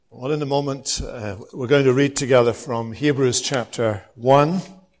Well, in a moment, we're going to read together from Hebrews chapter 1.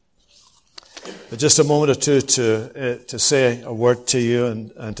 But just a moment or two to say a word to you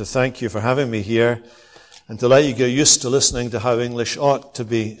and to thank you for having me here and to let you get used to listening to how English ought to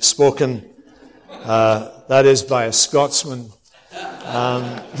be spoken. That is by a Scotsman.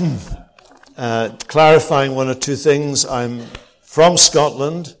 Clarifying one or two things. I'm from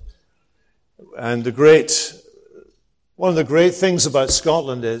Scotland, and one of the great things about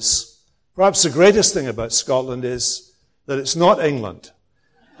Scotland is, perhaps the greatest thing about Scotland is that it's not England.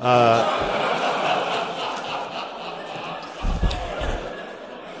 In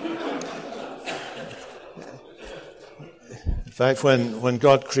fact, when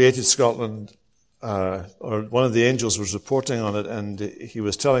God created Scotland, or one of the angels was reporting on it, and he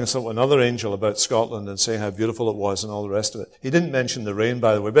was telling another angel about Scotland and saying how beautiful it was and all the rest of it. He didn't mention the rain,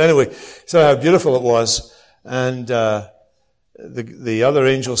 by the way, but anyway, he said how beautiful it was. And the other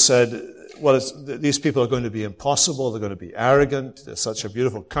angel said, well, these people are going to be impossible, they're going to be arrogant, they're such a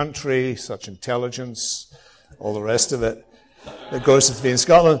beautiful country, such intelligence, all the rest of it. It goes to being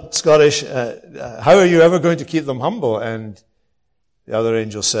Scottish. How are you ever going to keep them humble? And the other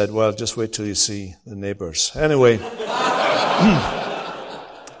angel said, well, just wait till you see the neighbors. Anyway,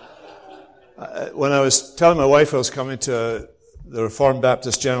 when I was telling my wife I was coming to the Reformed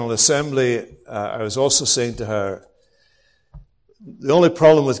Baptist General Assembly, I was also saying to her, the only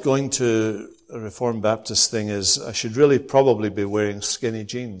problem with going to a Reformed Baptist thing is I should really probably be wearing skinny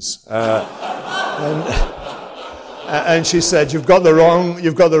jeans. And she said, you've got the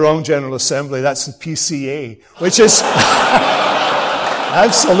wrong General Assembly. That's the PCA, which is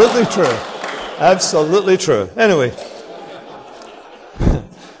absolutely true. Absolutely true. Anyway,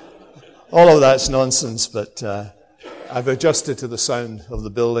 all of that's nonsense, but I've adjusted to the sound of the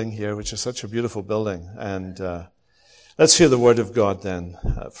building here, which is such a beautiful building. And let's hear the word of God then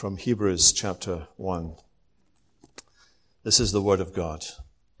from Hebrews chapter 1. This is the word of God.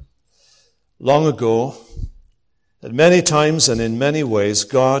 Long ago, at many times and in many ways,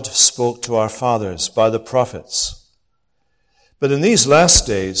 God spoke to our fathers by the prophets. But in these last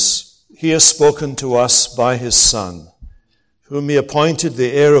days, he has spoken to us by his Son, whom he appointed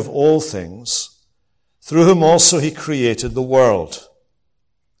the heir of all things, through whom also he created the world.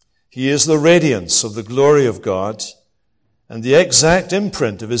 He is the radiance of the glory of God and the exact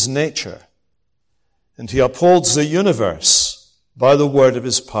imprint of his nature, and he upholds the universe by the word of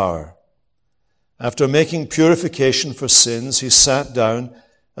his power. After making purification for sins, he sat down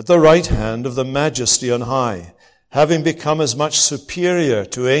at the right hand of the Majesty on high, having become as much superior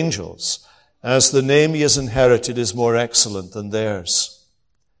to angels as the name he has inherited is more excellent than theirs.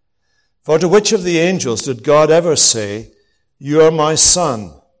 For to which of the angels did God ever say, you are my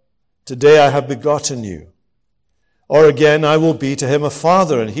son, today I have begotten you? Or again, I will be to him a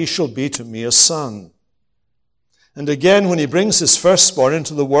father, and he shall be to me a son. And again, when he brings his firstborn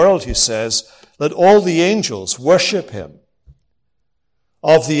into the world, he says, let all the angels worship him.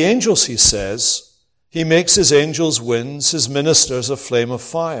 Of the angels, he says, he makes his angels winds, his ministers a flame of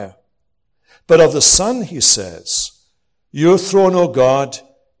fire. But of the Son, he says, your throne, O God,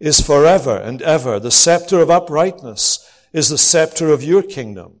 is forever and ever. The scepter of uprightness is the scepter of your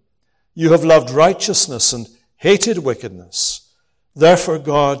kingdom. You have loved righteousness and hated wickedness. Therefore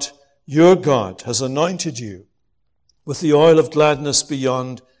God, your God, has anointed you with the oil of gladness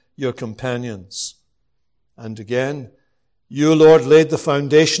beyond your companions. And again, you, Lord, laid the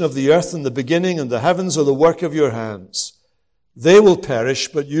foundation of the earth in the beginning, and the heavens are the work of your hands. They will perish,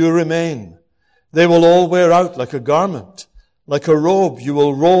 but you remain. They will all wear out like a garment. Like a robe, you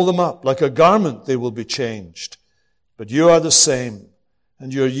will roll them up. Like a garment, they will be changed. But you are the same,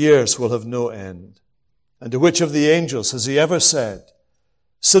 and your years will have no end. And to which of the angels has he ever said,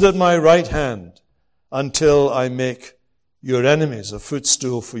 sit at my right hand until I make your enemies a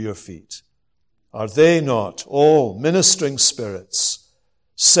footstool for your feet? Are they not all ministering spirits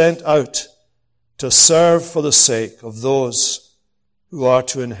sent out to serve for the sake of those who are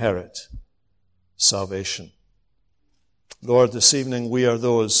to inherit salvation? Lord, this evening we are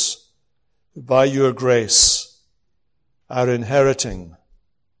those who by your grace are inheriting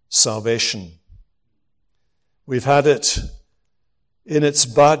salvation. We've had it in its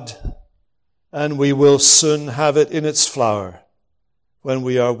bud, and we will soon have it in its flower when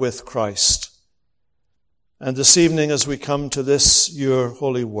we are with Christ. And this evening, as we come to this, your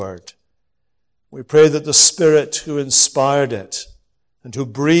holy word, we pray that the Spirit who inspired it and who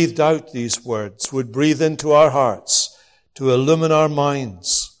breathed out these words would breathe into our hearts to illumine our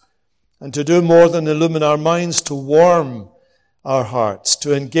minds, and to do more than illumine our minds, to warm our hearts,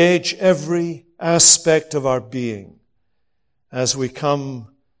 to engage every aspect of our being as we come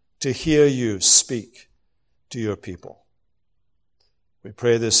to hear you speak to your people. We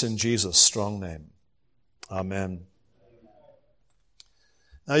pray this in Jesus' strong name. Amen.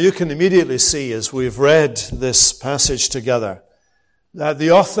 Now you can immediately see as we've read this passage together that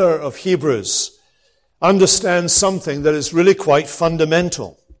the author of Hebrews understands something that is really quite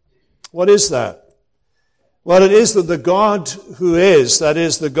fundamental. What is that? Well, it is that the God who is, that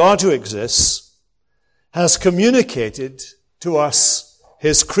is, the God who exists, has communicated to us,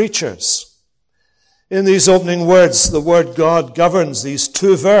 his creatures. In these opening words, the word God governs these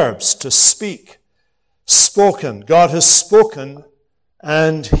two verbs, to speak, spoken. God has spoken,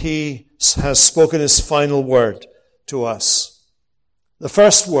 and he has spoken his final word to us. The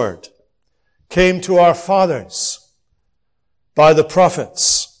first word came to our fathers by the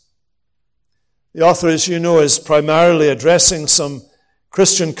prophets. The author, as you know, is primarily addressing some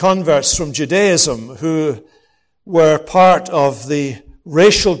Christian converts from Judaism who were part of the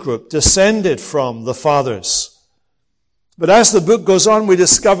racial group descended from the fathers. But as the book goes on, we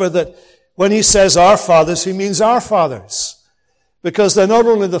discover that when he says our fathers, he means our fathers. Because they're not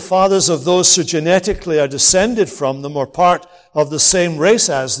only the fathers of those who genetically are descended from them or part of the same race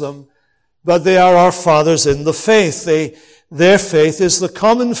as them, but they are our fathers in the faith. Their faith is the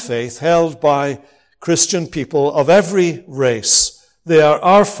common faith held by Christian people of every race. They are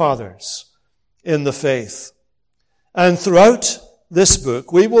our fathers in the faith. And throughout this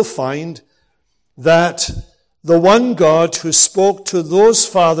book, we will find that the one God who spoke to those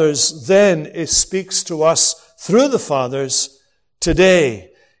fathers then speaks to us through the fathers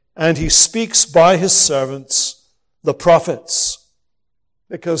today. And he speaks by his servants, the prophets.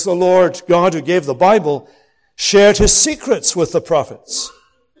 Because the Lord God who gave the Bible shared his secrets with the prophets.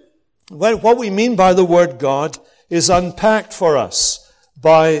 What we mean by the word God is unpacked for us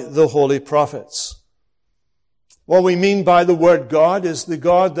by the holy prophets. What we mean by the word God is the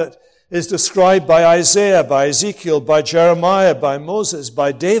God that is described by Isaiah, by Ezekiel, by Jeremiah, by Moses,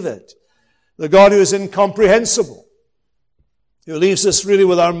 by David. The God who is incomprehensible, who leaves us really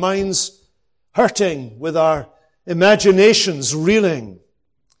with our minds hurting, with our imaginations reeling.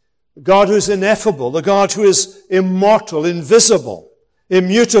 The God who is ineffable, the God who is immortal, invisible,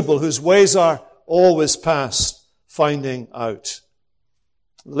 immutable, whose ways are always past finding out.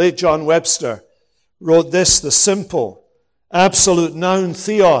 Late John Webster wrote this: the simple, absolute noun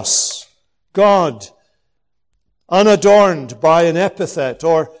theos, God, unadorned by an epithet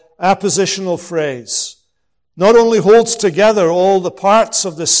or appositional phrase, not only holds together all the parts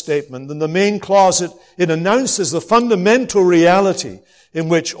of this statement, in the main clause it announces the fundamental reality in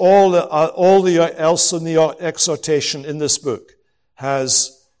which all the else in the exhortation in this book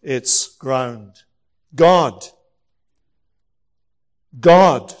has its ground. God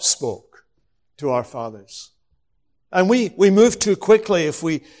spoke to our fathers. And we move too quickly if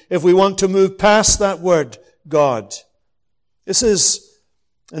we want to move past that word, God. This is,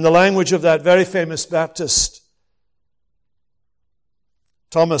 in the language of that very famous Baptist,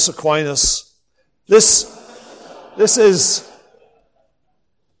 Thomas Aquinas, this is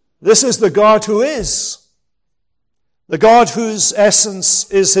the God who is. The God whose essence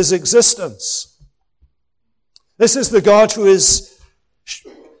is his existence. This is the God who is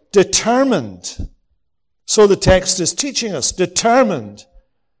determined, so the text is teaching us, determined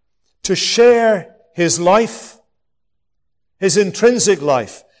to share his life, his intrinsic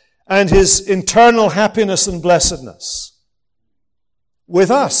life, and his internal happiness and blessedness with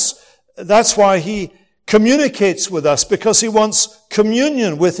us. That's why he communicates with us, because he wants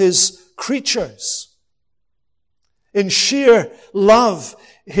communion with his creatures. In sheer love,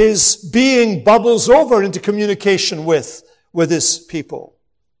 his being bubbles over into communication with his people.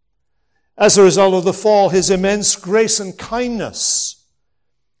 As a result of the fall, his immense grace and kindness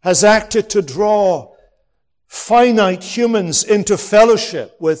has acted to draw finite humans into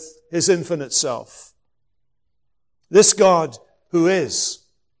fellowship with his infinite self. This God who is,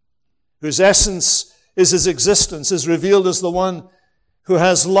 whose essence is his existence, is revealed as the one who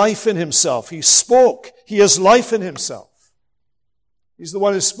has life in himself. He spoke. He has life in himself. He's the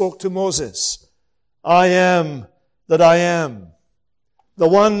one who spoke to Moses. I am that I am. The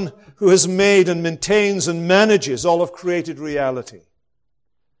one who has made and maintains and manages all of created reality.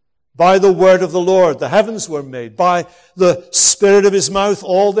 By the word of the Lord, the heavens were made. By the spirit of his mouth,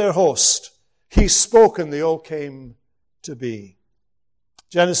 all their host. He spoke and they all came to be.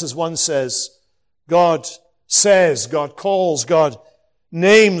 Genesis 1 says, God says, God calls, God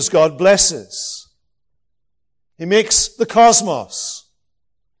names, God blesses. He makes the cosmos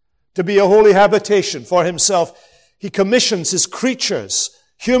to be a holy habitation for himself. He commissions his creatures,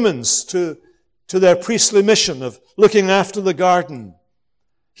 humans, to their priestly mission of looking after the garden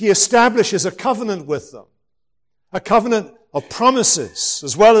He establishes a covenant with them. A covenant of promises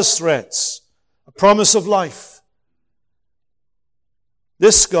as well as threats. A promise of life.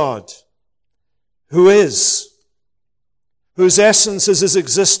 This God, whose essence is his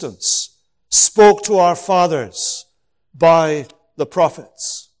existence, spoke to our fathers by the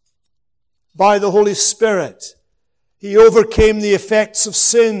prophets. By the Holy Spirit, he overcame the effects of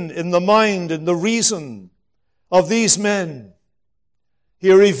sin in the mind and the reason of these men.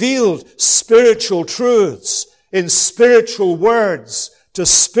 He revealed spiritual truths in spiritual words to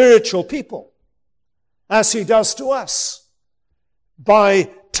spiritual people, as he does to us, by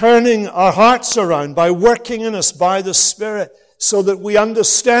turning our hearts around, by working in us by the Spirit, so that we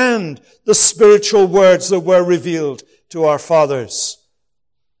understand the spiritual words that were revealed to our fathers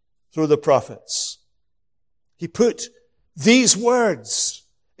through the prophets. He put these words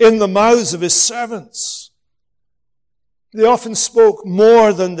in the mouths of his servants. They often spoke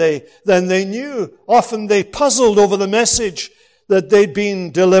more than they knew. Often they puzzled over the message that they'd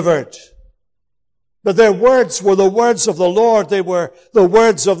been delivered. But their words were the words of the Lord. They were the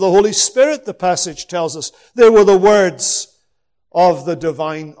words of the Holy Spirit, the passage tells us. They were the words of the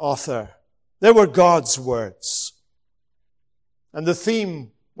divine author. They were God's words. And the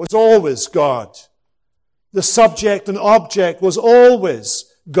theme was always God. The subject and object was always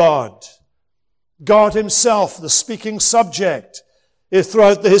God. God himself, the speaking subject,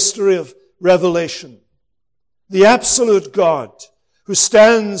 throughout the history of Revelation. The absolute God who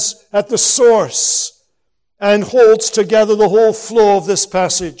stands at the source and holds together the whole flow of this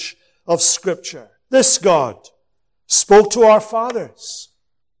passage of Scripture. This God spoke to our fathers,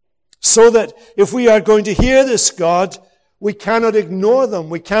 so that if we are going to hear this God, we cannot ignore them,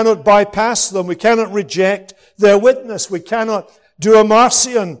 we cannot bypass them, we cannot reject their witness, we cannot do a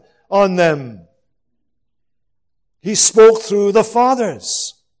Marcion on them. He spoke through the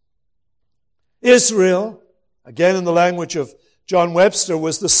fathers. Israel, again in the language of John Webster,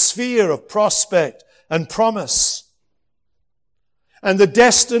 was the sphere of prospect and promise. And the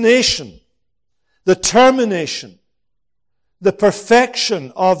destination, the termination, the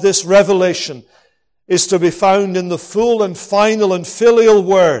perfection of this revelation is to be found in the full and final and filial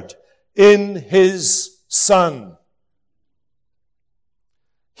word in his Son.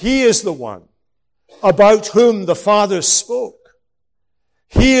 He is the one about whom the fathers spoke.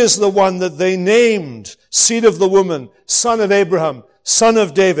 He is the one that they named seed of the woman, son of Abraham, son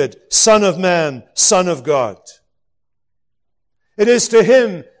of David, son of man, son of God. It is to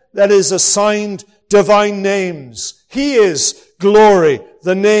him that is assigned divine names. He is glory,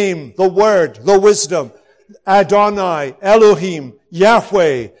 the name, the word, the wisdom, Adonai, Elohim,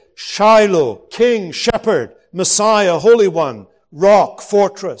 Yahweh, Shiloh, King, Shepherd, Messiah, Holy One, Rock,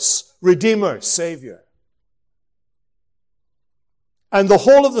 Fortress, Redeemer, Savior. And the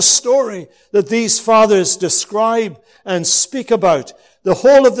whole of the story that these fathers describe and speak about, the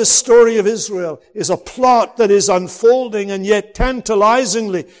whole of the story of Israel is a plot that is unfolding, and yet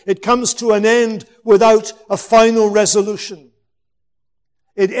tantalizingly it comes to an end without a final resolution.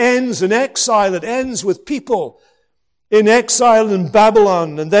 It ends in exile. It ends with people in exile in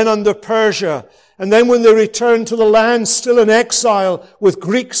Babylon and then under Persia. And then when they return to the land, still in exile, with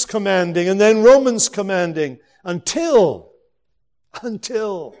Greeks commanding and then Romans commanding, until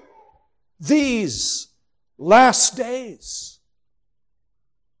these last days,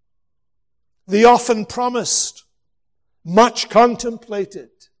 the often promised, much contemplated,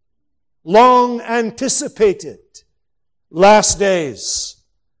 long anticipated last days,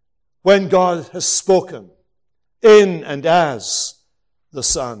 when God has spoken in and as the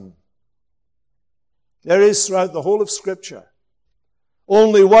Son. There is throughout the whole of Scripture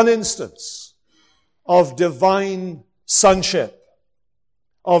only one instance of divine sonship,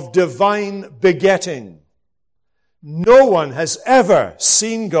 of divine begetting. No one has ever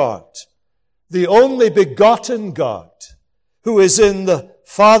seen God, the only begotten God, who is in the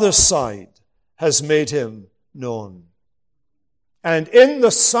Father's side, has made him known. And in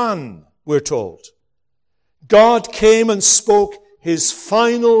the Son, we're told, God came and spoke his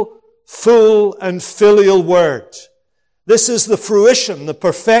final, full and filial word. This is the fruition, the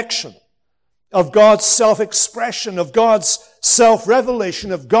perfection of God's self-expression, of God's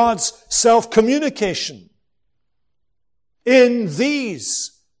self-revelation, of God's self-communication. In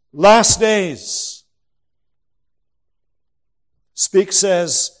these last days, Speak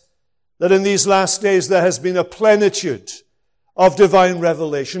says that in these last days there has been a plenitude of divine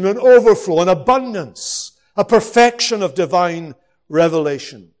revelation, an overflow, an abundance, a perfection of divine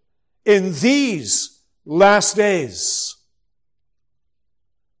revelation. In these last days,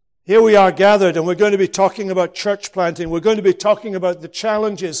 Here we are gathered, and we're going to be talking about church planting. We're going to be talking about the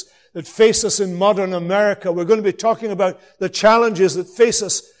challenges that face us in modern America. We're going to be talking about the challenges that face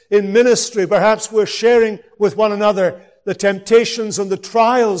us in ministry. Perhaps we're sharing with one another the temptations and the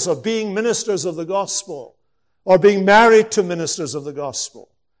trials of being ministers of the gospel, or being married to ministers of the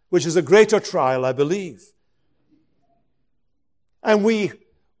gospel, which is a greater trial, I believe. And we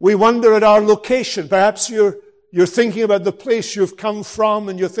wonder at our location. Perhaps you're thinking about the place you've come from,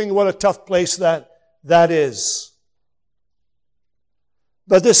 and you're thinking what a tough place that is.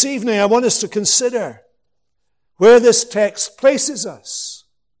 But this evening I want us to consider where this text places us.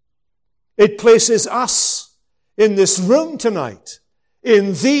 It places us in this room tonight,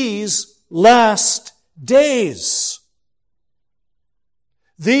 in these last days.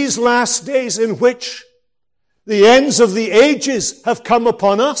 These last days in which the ends of the ages have come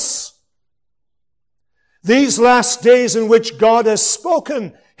upon us. These last days in which God has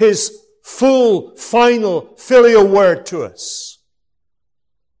spoken His full, final, filial word to us.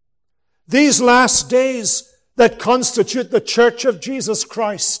 These last days that constitute the Church of Jesus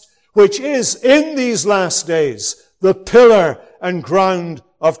Christ, which is in these last days the pillar and ground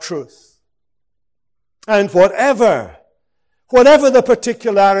of truth. And whatever the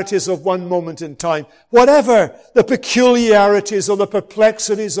particularities of one moment in time, whatever the peculiarities or the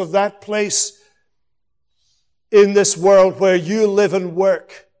perplexities of that place in this world where you live and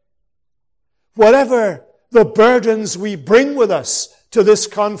work, whatever the burdens we bring with us to this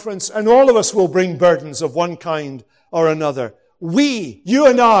conference, and all of us will bring burdens of one kind or another, we, you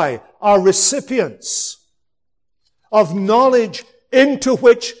and I, are recipients of knowledge into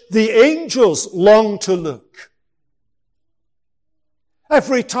which the angels long to look.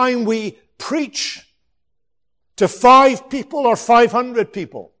 Every time we preach to 5 people or 500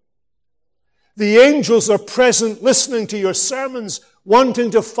 people, the angels are present listening to your sermons,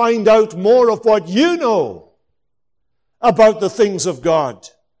 wanting to find out more of what you know about the things of God,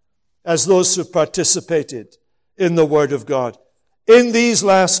 as those who participated in the Word of God. In these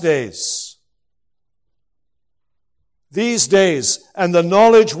last days, and the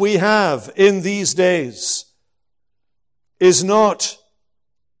knowledge we have in these days is not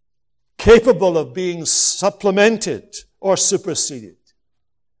capable of being supplemented or superseded.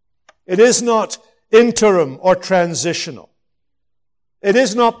 It is not interim or transitional. It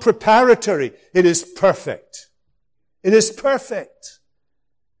is not preparatory. It is perfect. It is perfect.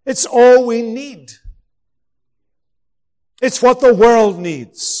 It's all we need. It's what the world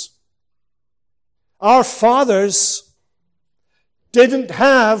needs. Our fathers didn't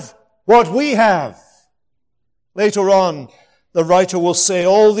have what we have. Later on, the writer will say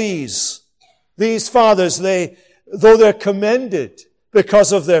all these fathers, though they're commended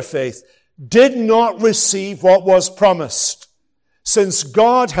because of their faith, did not receive what was promised, since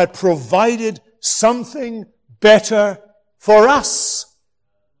God had provided something better for us,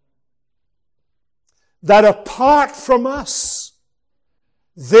 that apart from us,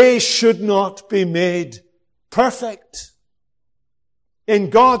 they should not be made perfect. In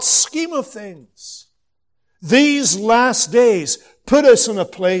God's scheme of things, these last days put us in a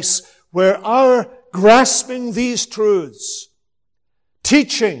place where our grasping these truths,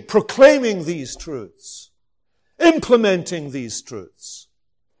 teaching, proclaiming these truths, implementing these truths,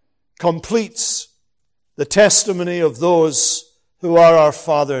 completes the testimony of those who are our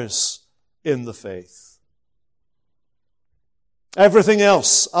fathers in the faith. Everything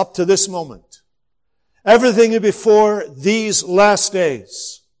else up to this moment, everything before these last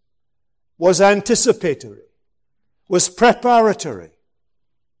days was anticipatory, was preparatory.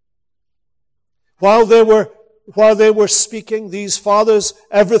 While they were speaking, these fathers,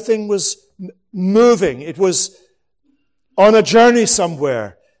 everything was moving. It was on a journey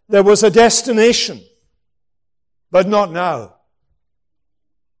somewhere. There was a destination. But not now.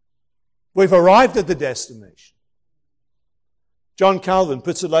 We've arrived at the destination. John Calvin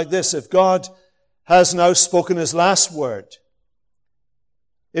puts it like this: if God has now spoken His last word,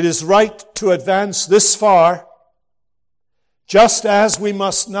 it is right to advance this far, just as we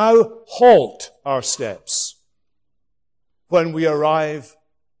must now halt our steps when we arrive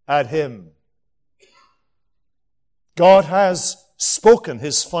at Him. God has spoken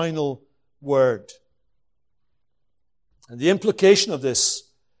His final word. And the implication of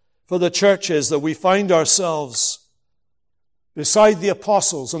this for the church is that we find ourselves beside the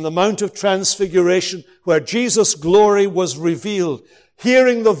apostles on the Mount of Transfiguration, where Jesus' glory was revealed,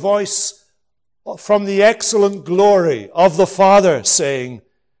 hearing the voice from the excellent glory of the Father saying,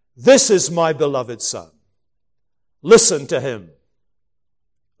 "This is my beloved Son. Listen to Him.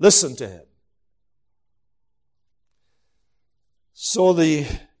 Listen to Him." So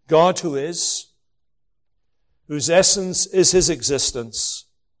God whose essence is his existence,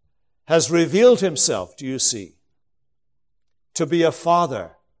 has revealed himself, do you see, to be a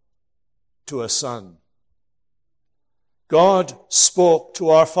father to a son. God spoke to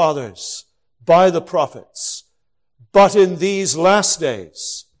our fathers by the prophets, but in these last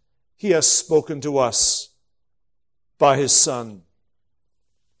days, he has spoken to us by his Son.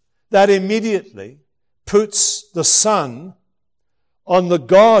 That immediately puts the Son on the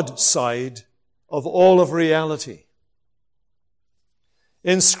God side of all of reality.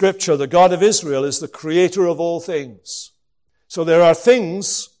 In Scripture, the God of Israel is the creator of all things. So there are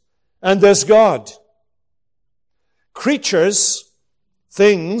things and there's God. Creatures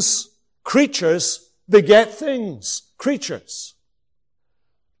beget things. Creatures.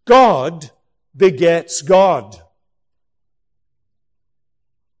 God begets God.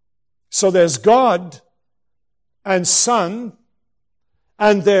 So there's God and Son,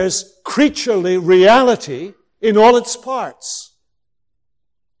 and there's creaturely reality in all its parts.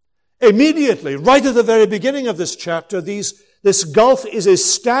 Immediately, right at the very beginning of this chapter, this gulf is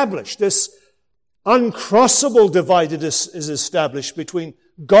established, this uncrossable divide is established between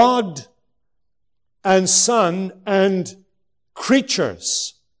God and Son and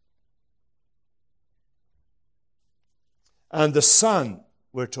creatures. And the Son,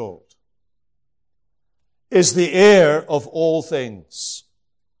 we're told, is the heir of all things.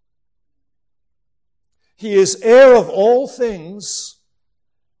 He is heir of all things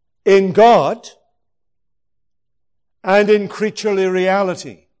in God and in creaturely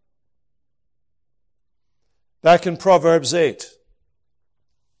reality. Back in Proverbs 8,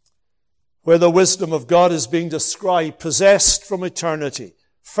 where the wisdom of God is being described, possessed from eternity,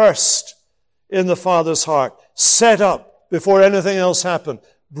 first in the Father's heart, set up before anything else happened,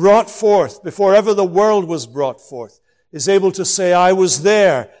 brought forth before ever the world was brought forth, is able to say, I was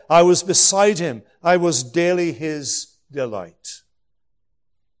there, I was beside him, I was daily his delight.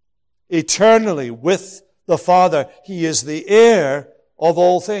 Eternally with the Father, he is the heir of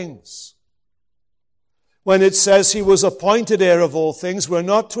all things. When it says he was appointed heir of all things, we're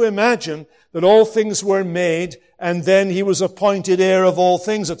not to imagine that all things were made and then he was appointed heir of all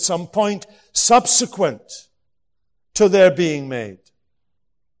things at some point subsequent to their being made.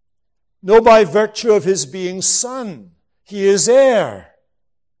 No, by virtue of his being Son, he is heir.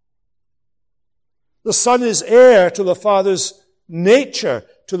 The Son is heir to the Father's nature,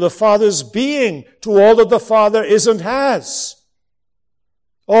 to the Father's being, to all that the Father is and has.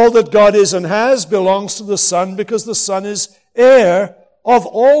 All that God is and has belongs to the Son because the Son is heir of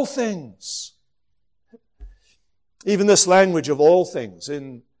all things. Even this language of all things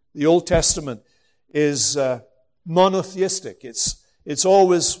in the Old Testament is monotheistic. It's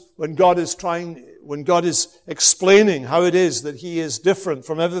always when God is explaining how it is that he is different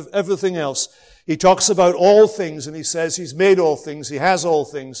from everything else. He talks about all things and he says he's made all things, he has all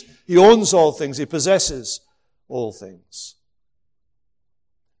things, he owns all things, he possesses all things.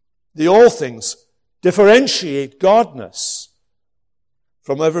 The all things differentiate Godness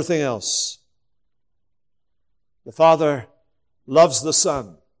from everything else. The Father loves the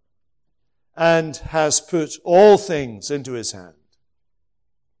Son and has put all things into his hand.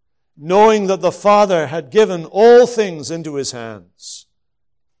 Knowing that the Father had given all things into his hands,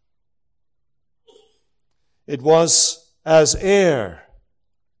 it was as heir,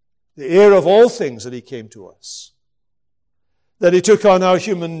 the heir of all things, that he came to us. That he took on our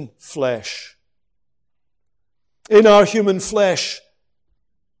human flesh. In our human flesh,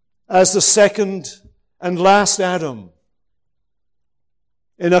 as the second and last Adam,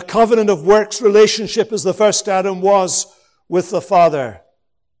 in a covenant of works relationship as the first Adam was with the Father,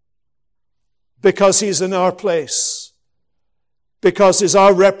 because he's in our place, because he's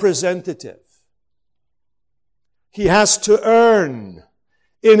our representative. He has to earn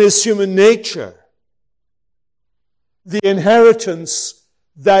in his human nature the inheritance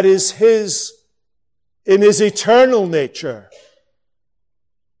that is his in his eternal nature,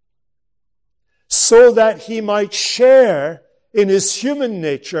 so that he might share in his human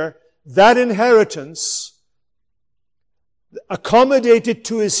nature that inheritance accommodated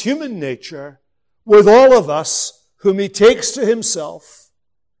to his human nature with all of us whom he takes to himself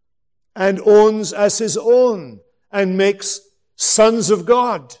and owns as his own and makes sons of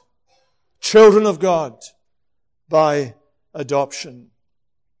God, children of God, by adoption.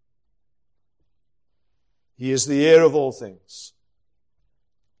 He is the heir of all things.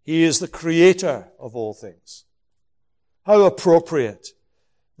 He is the creator of all things. How appropriate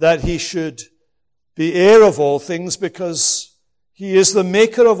that he should be heir of all things, because he is the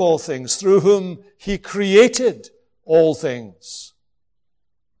maker of all things, through whom he created all things.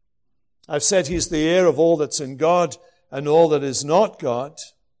 I've said he's the heir of all that's in God and all that is not God.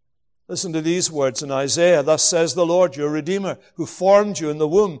 Listen to these words in Isaiah. Thus says the Lord, your Redeemer, who formed you in the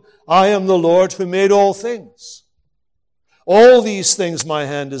womb. I am the Lord who made all things. All these things my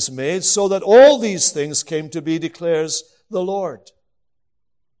hand has made, so that all these things came to be, declares the Lord.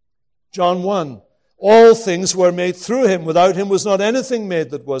 John 1, all things were made through him. Without him was not anything made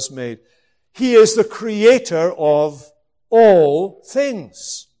that was made. He is the creator of all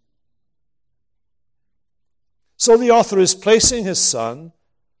things. So the author is placing his Son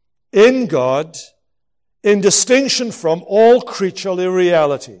in God in distinction from all creaturely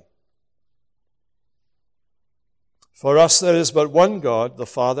reality. For us there is but one God, the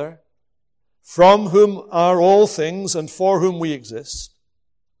Father, from whom are all things and for whom we exist,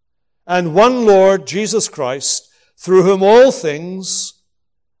 and one Lord, Jesus Christ, through whom are all things,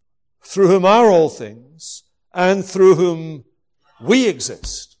 and through whom we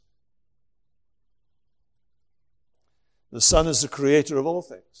exist. The Son is the creator of all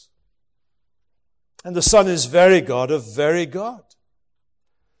things. And the Son is very God of very God.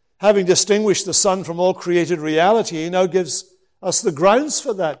 Having distinguished the Son from all created reality, he now gives us the grounds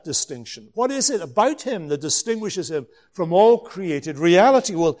for that distinction. What is it about him that distinguishes him from all created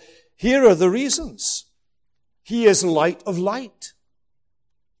reality? Well, here are the reasons. He is light of light.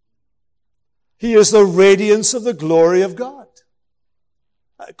 He is the radiance of the glory of God.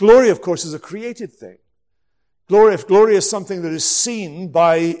 Glory, of course, is a created thing. If glory is something that is seen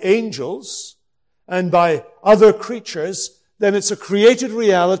by angels and by other creatures, then it's a created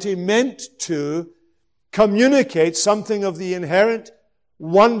reality meant to communicate something of the inherent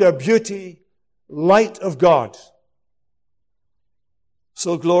wonder, beauty, light of God.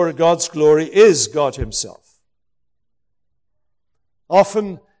 So God's glory is God himself.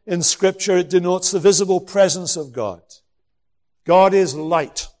 Often in Scripture it denotes the visible presence of God. God is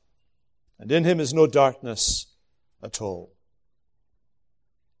light, and in him is no darkness at all.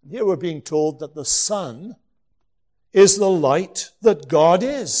 Here we're being told that the Son is the light that God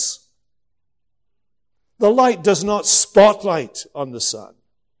is. The light does not spotlight on the Son.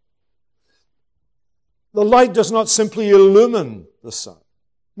 The light does not simply illumine the Son.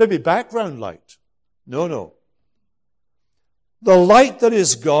 Maybe background light. No. The light that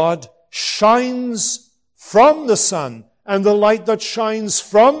is God shines from the Son, and the light that shines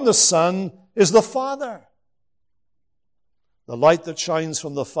from the Son is the Father. The light that shines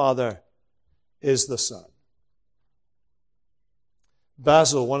from the Father is the Son.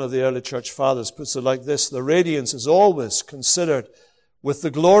 Basil, one of the early church fathers, puts it like this: the radiance is always considered with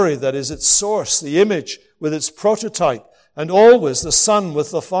the glory that is its source, the image with its prototype, and always the Son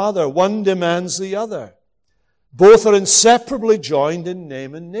with the Father. One demands the other. Both are inseparably joined in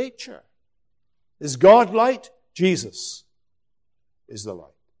name and nature. Is God light? Jesus is the light.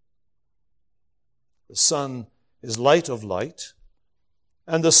 The Son is light of light,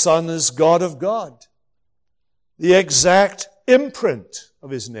 and the Son is God of God, the exact imprint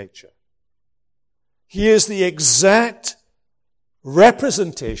of his nature. He is the exact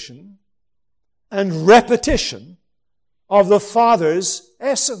representation and repetition of the Father's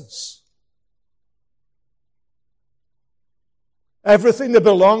essence. Everything that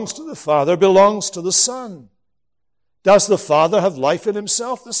belongs to the Father belongs to the Son. Does the Father have life in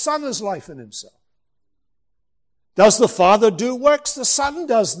himself? The Son has life in himself. Does the Father do works? The Son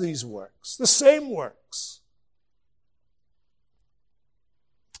does these works, the same works.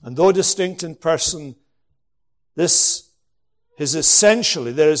 And though distinct in person, there is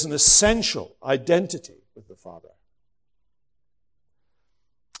an essential identity with the Father.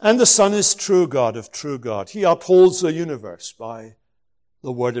 And the Son is true God of true God. He upholds the universe by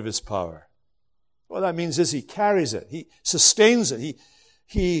the word of his power. What that means is he carries it, he sustains it,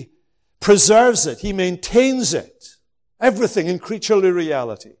 he preserves it, he maintains it. Everything in creaturely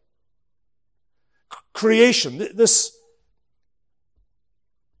reality. Creation, this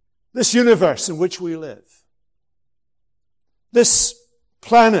universe in which we live. This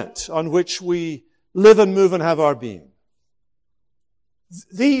planet on which we live and move and have our being.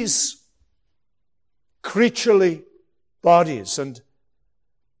 These creaturely bodies and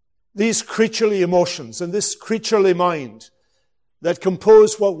these creaturely emotions and this creaturely mind that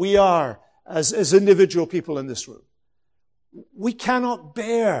compose what we are as individual people in this room. We cannot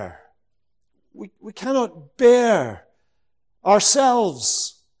bear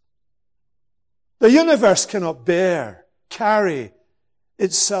ourselves. The universe cannot carry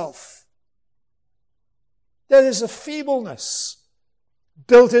itself. There is a feebleness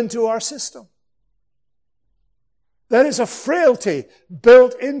built into our system. There is a frailty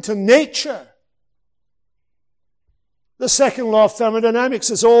built into nature The second law of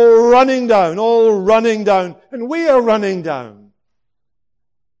thermodynamics is all running down, and we are running down.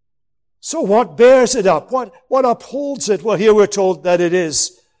 So what bears it up? What upholds it? Well, here we're told that it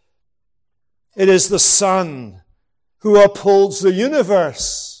is the Son who upholds the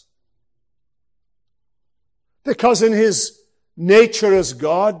universe. Because in His nature as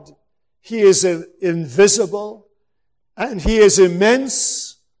God, He is invisible, and He is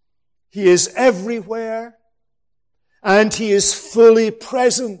immense, He is everywhere, and He is fully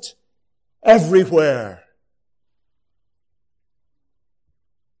present everywhere.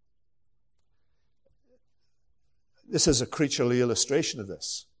 This is a creaturely illustration of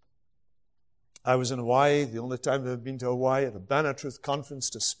this. I was in Hawaii, the only time I've been to Hawaii, at a Banner Truth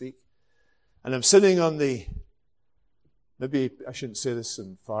conference to speak. And I'm sitting on maybe I shouldn't say this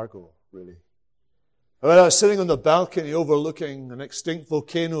in Fargo, really. But I was sitting on the balcony overlooking an extinct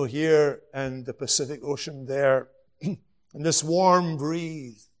volcano here and the Pacific Ocean there. And this warm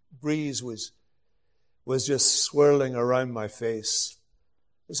breeze was just swirling around my face.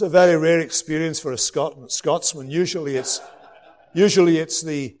 It's a very rare experience for a Scotsman. Usually it's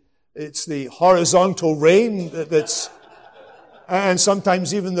the horizontal rain and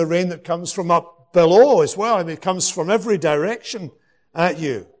sometimes even the rain that comes from up below as well. I mean, it comes from every direction at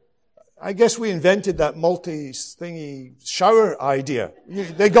you. I guess we invented that multi-thingy shower idea.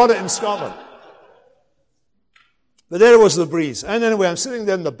 They got it in Scotland. But there was the breeze. And anyway, I'm sitting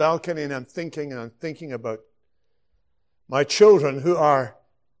there in the balcony and I'm thinking about my children who are,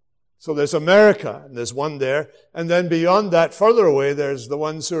 so there's America and there's one there. And then beyond that, further away, there's the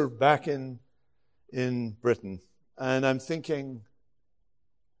ones who are back in Britain. And I'm thinking,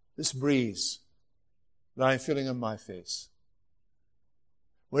 this breeze that I'm feeling on my face,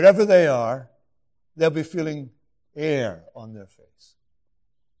 wherever they are, they'll be feeling air on their face.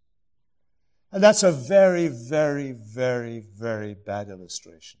 And that's a very, very, very, very bad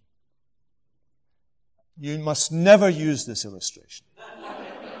illustration. You must never use this illustration.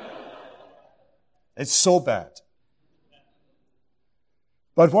 It's so bad.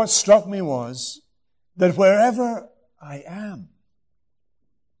 But what struck me was that wherever I am,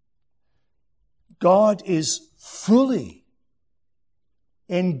 God is fully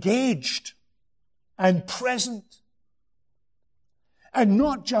engaged and present. And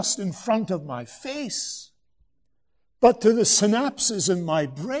not just in front of my face, but to the synapses in my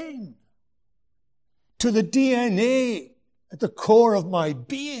brain, to the DNA at the core of my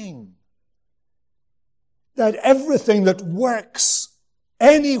being. That everything that works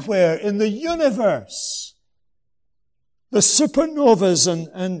anywhere in the universe, the supernovas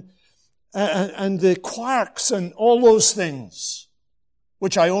and the quarks and all those things,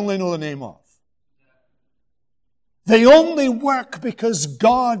 which I only know the name of, they only work because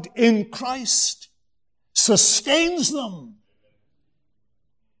God in Christ sustains them.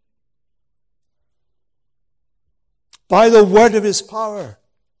 By the word of His power.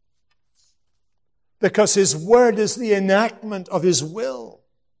 Because His word is the enactment of His will.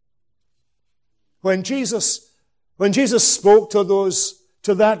 When Jesus spoke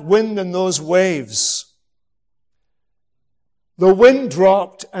to that wind and those waves, the wind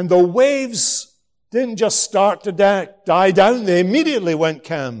dropped and the waves didn't just start to die down, they immediately went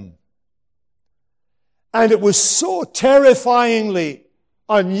calm. And it was so terrifyingly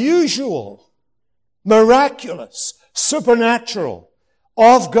unusual, miraculous, supernatural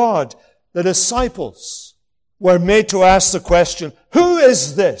of God, the disciples were made to ask the question, who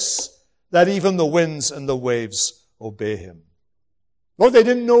is this that even the winds and the waves obey Him? What they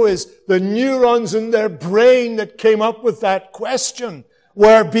didn't know is the neurons in their brain that came up with that question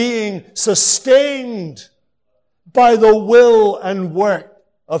were being sustained by the will and work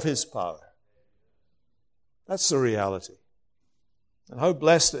of His power. That's the reality. And how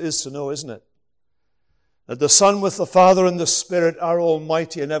blessed it is to know, isn't it? That the Son with the Father and the Spirit are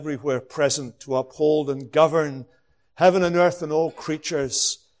almighty and everywhere present to uphold and govern heaven and earth and all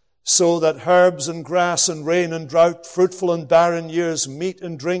creatures, so that herbs and grass and rain and drought, fruitful and barren years, meat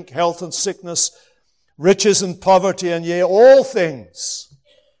and drink, health and sickness, riches and poverty, and yea, all things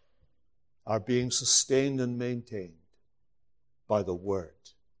are being sustained and maintained by the word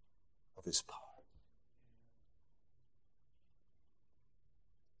of His power.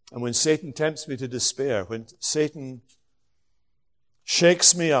 And when Satan tempts me to despair, when Satan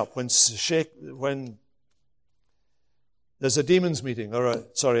shakes me up, when there's a demon's meeting, or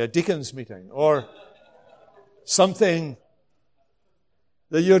a deacon's meeting, or something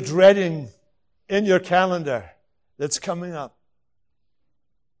that you're dreading in your calendar that's coming up,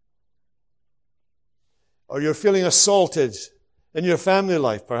 or you're feeling assaulted in your family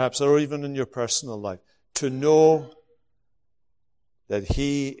life, perhaps, or even in your personal life, to know that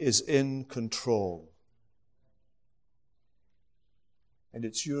He is in control. And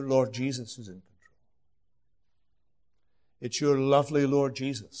it's your Lord Jesus who's in control. It's your lovely Lord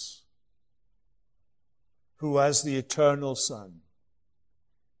Jesus, who as the eternal Son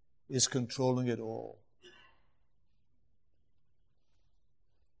is controlling it all.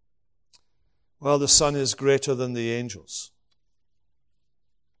 Well, the Son is greater than the angels.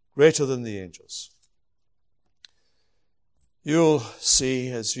 Greater than the angels. You'll see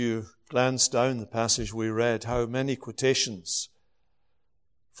as you glance down the passage we read how many quotations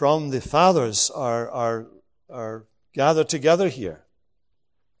from the fathers are gathered together here.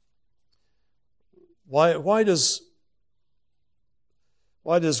 Why does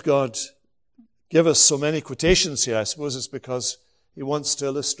God give us so many quotations here? I suppose it's because He wants to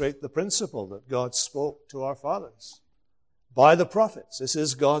illustrate the principle that God spoke to our fathers by the prophets. This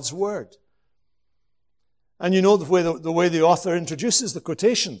is God's word. And you know the way the author introduces the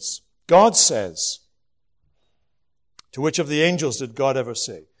quotations. God says, to which of the angels did God ever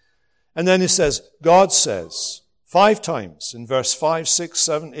say? And then he says, God says, 5 times in verse 5, 6,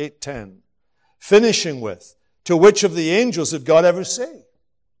 7, 8, 10. Finishing with, to which of the angels did God ever say?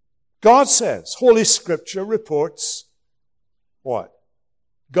 God says. Holy Scripture reports what?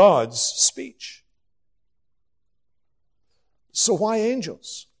 God's speech. So why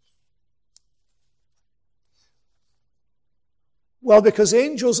angels? Well, because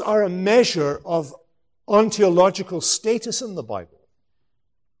angels are a measure of ontological status in the Bible.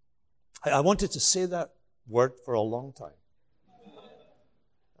 I wanted to say that word for a long time.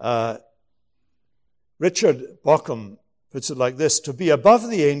 Richard Bauckham puts it like this: to be above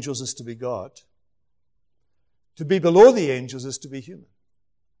the angels is to be God. To be below the angels is to be human.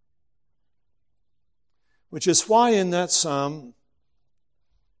 Which is why in that psalm,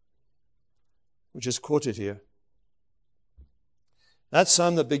 which is quoted here, that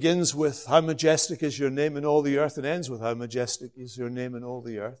psalm that begins with, how majestic is your name in all the earth, and ends with, how majestic is your name in all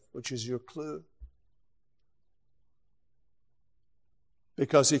the earth, which is your clue.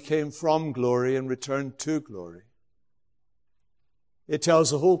 Because He came from glory and returned to glory. It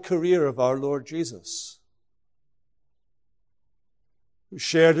tells the whole career of our Lord Jesus, who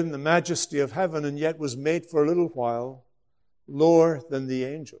shared in the majesty of heaven and yet was made for a little while lower than the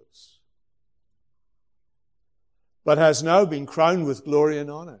angels, but has now been crowned with glory and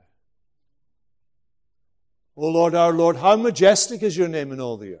honor. O Lord, our Lord, how majestic is your name in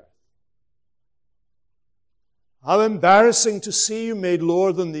all the earth. How embarrassing to see you made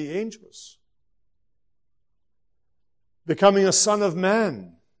lower than the angels, becoming a son of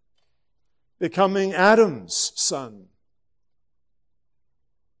man, becoming Adam's son.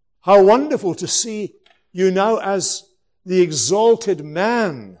 How wonderful to see you now as the exalted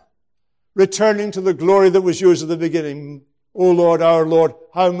man, returning to the glory that was yours at the beginning. O Lord, our Lord,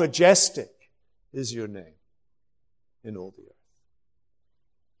 how majestic is your name in all the earth.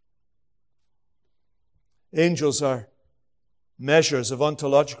 Angels are measures of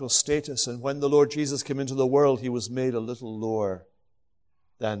ontological status, and when the Lord Jesus came into the world, He was made a little lower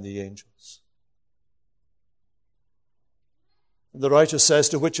than the angels. The writer says,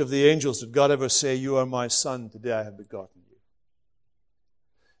 to which of the angels did God ever say, you are my son, today I have begotten you?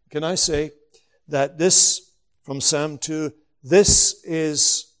 Can I say that this, from Psalm 2, this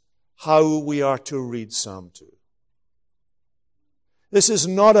is how we are to read Psalm 2. This is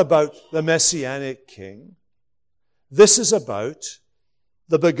not about the Messianic King. This is about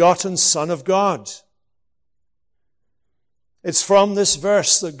the begotten Son of God. It's from this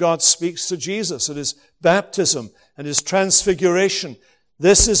verse that God speaks to Jesus at His baptism and His transfiguration.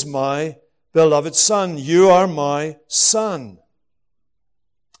 This is my beloved Son. You are my Son.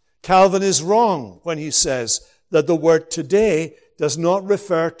 Calvin is wrong when he says that the word today does not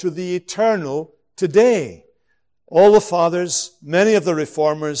refer to the eternal today. All the fathers, many of the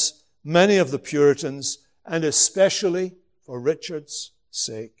reformers, many of the Puritans, and especially for Richard's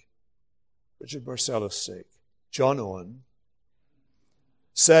sake, Richard Barcelos' sake, John Owen,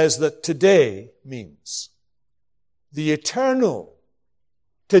 says that today means the eternal.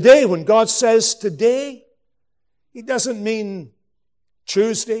 Today, when God says today, He doesn't mean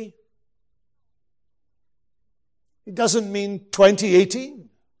Tuesday. It doesn't mean 2018.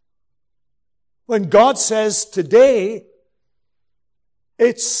 When God says today,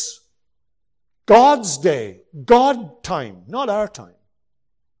 it's God's day, God time, not our time.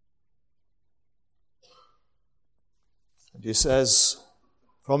 And He says,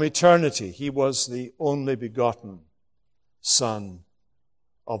 from eternity, He was the only begotten Son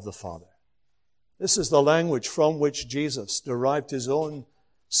of the Father. This is the language from which Jesus derived His own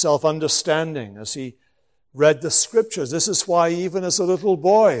self-understanding as He read the Scriptures. This is why even as a little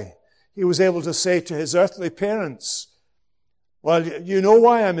boy, he was able to say to his earthly parents, well, you know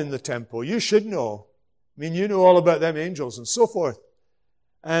why I'm in the temple. You should know. I mean, you know all about them angels and so forth.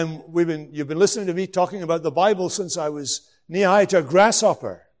 And you've been listening to me talking about the Bible since I was knee-high to a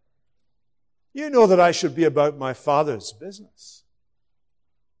grasshopper. You know that I should be about my Father's business.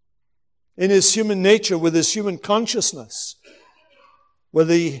 In his human nature, with his human consciousness, with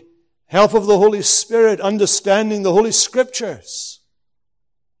the help of the Holy Spirit, understanding the Holy Scriptures,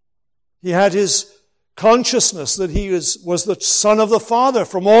 he had his consciousness that he was the Son of the Father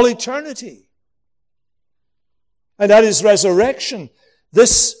from all eternity. And at his resurrection,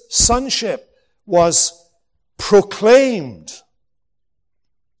 this sonship was proclaimed.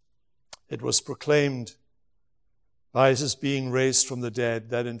 It was proclaimed by his being raised from the dead,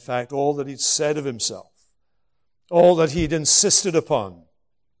 that in fact all that he'd said of himself, all that he'd insisted upon,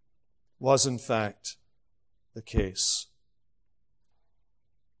 was in fact the case.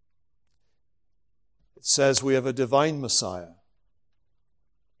 It says we have a divine Messiah.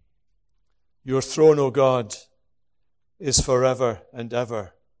 Your throne, O God, is forever and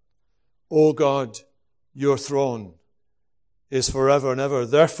ever. O God, your throne is forever and ever.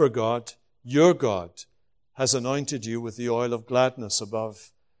 Therefore, God, your God, has anointed you with the oil of gladness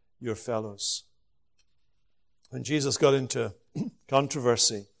above your fellows. When Jesus got into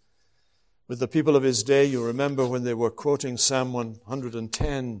controversy with the people of his day, you remember when they were quoting Psalm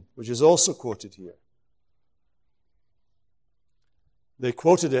 110, which is also quoted here. They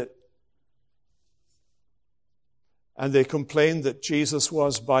quoted it, and they complained that Jesus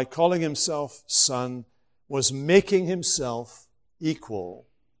was, by calling himself Son, was making himself equal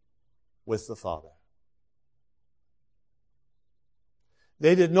with the Father.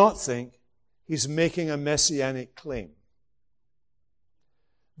 They did not think he's making a messianic claim.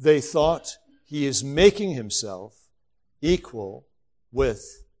 They thought he is making himself equal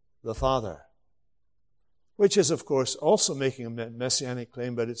with the Father, which is, of course, also making a messianic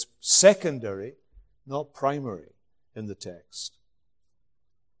claim, but it's secondary, not primary in the text.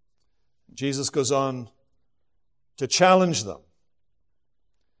 Jesus goes on to challenge them.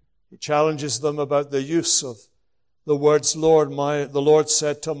 He challenges them about the use of the words, Lord, the Lord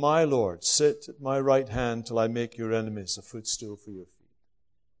said to my Lord, sit at my right hand till I make your enemies a footstool for your feet.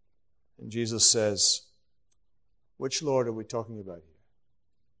 And Jesus says, which Lord are we talking about here?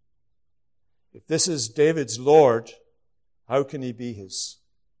 If this is David's Lord, how can he be his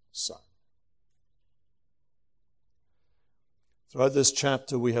son? Throughout this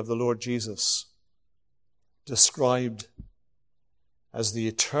chapter, we have the Lord Jesus described as the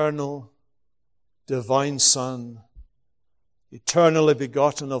eternal, divine Son, eternally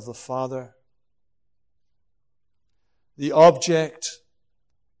begotten of the Father, the object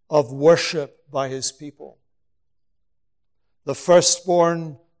of worship by his people, the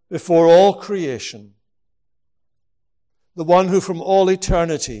firstborn before all creation, the one who from all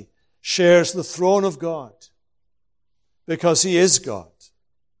eternity shares the throne of God because he is God,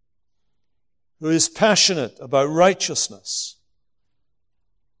 who is passionate about righteousness,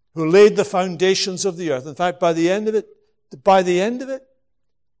 who laid the foundations of the earth. In fact, by the end of it,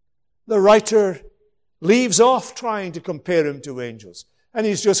 the writer leaves off trying to compare him to angels. And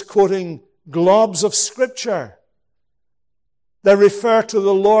he's just quoting globs of Scripture that refer to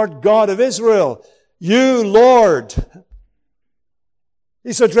the Lord God of Israel. You, Lord.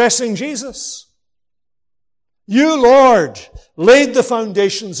 He's addressing Jesus. You, Lord, laid the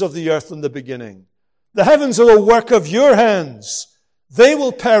foundations of the earth in the beginning. The heavens are the work of your hands. They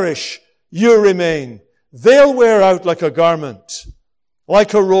will perish, you remain. They'll wear out like a garment.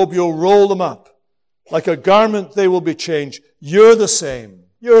 Like a robe, you'll roll them up. Like a garment, they will be changed. You're the same.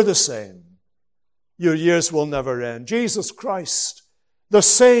 You're the same. Your years will never end. Jesus Christ, the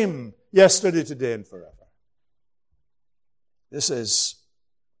same yesterday, today, and forever. This is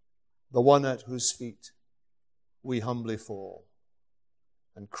the one at whose feet we humbly fall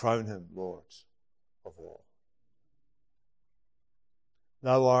and crown him Lord of all.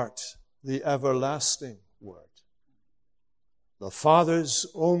 Thou art the everlasting Word, the Father's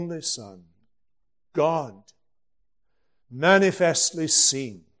only Son, God, manifestly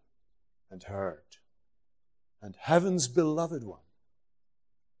seen and heard, and heaven's beloved one.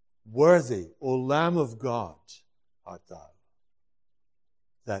 Worthy, O Lamb of God, art thou,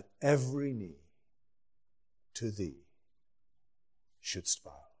 that every knee to thee shouldst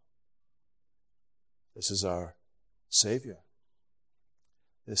bow. This is our Savior.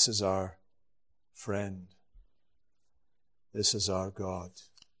 This is our friend. This is our God.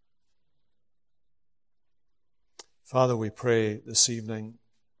 Father, we pray this evening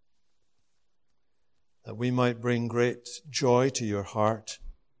that we might bring great joy to your heart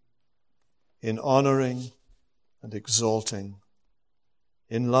in honoring and exalting,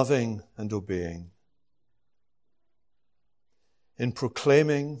 in loving and obeying, in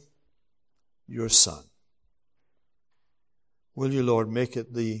proclaiming your Son. Will you, Lord, make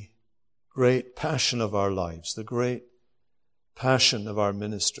it the great passion of our lives, the great passion of our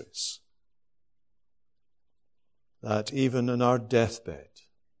ministries, that even in our deathbed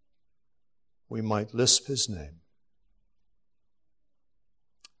we might lisp his name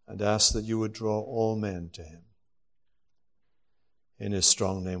and ask that you would draw all men to him. In his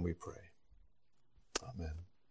strong name we pray. Amen.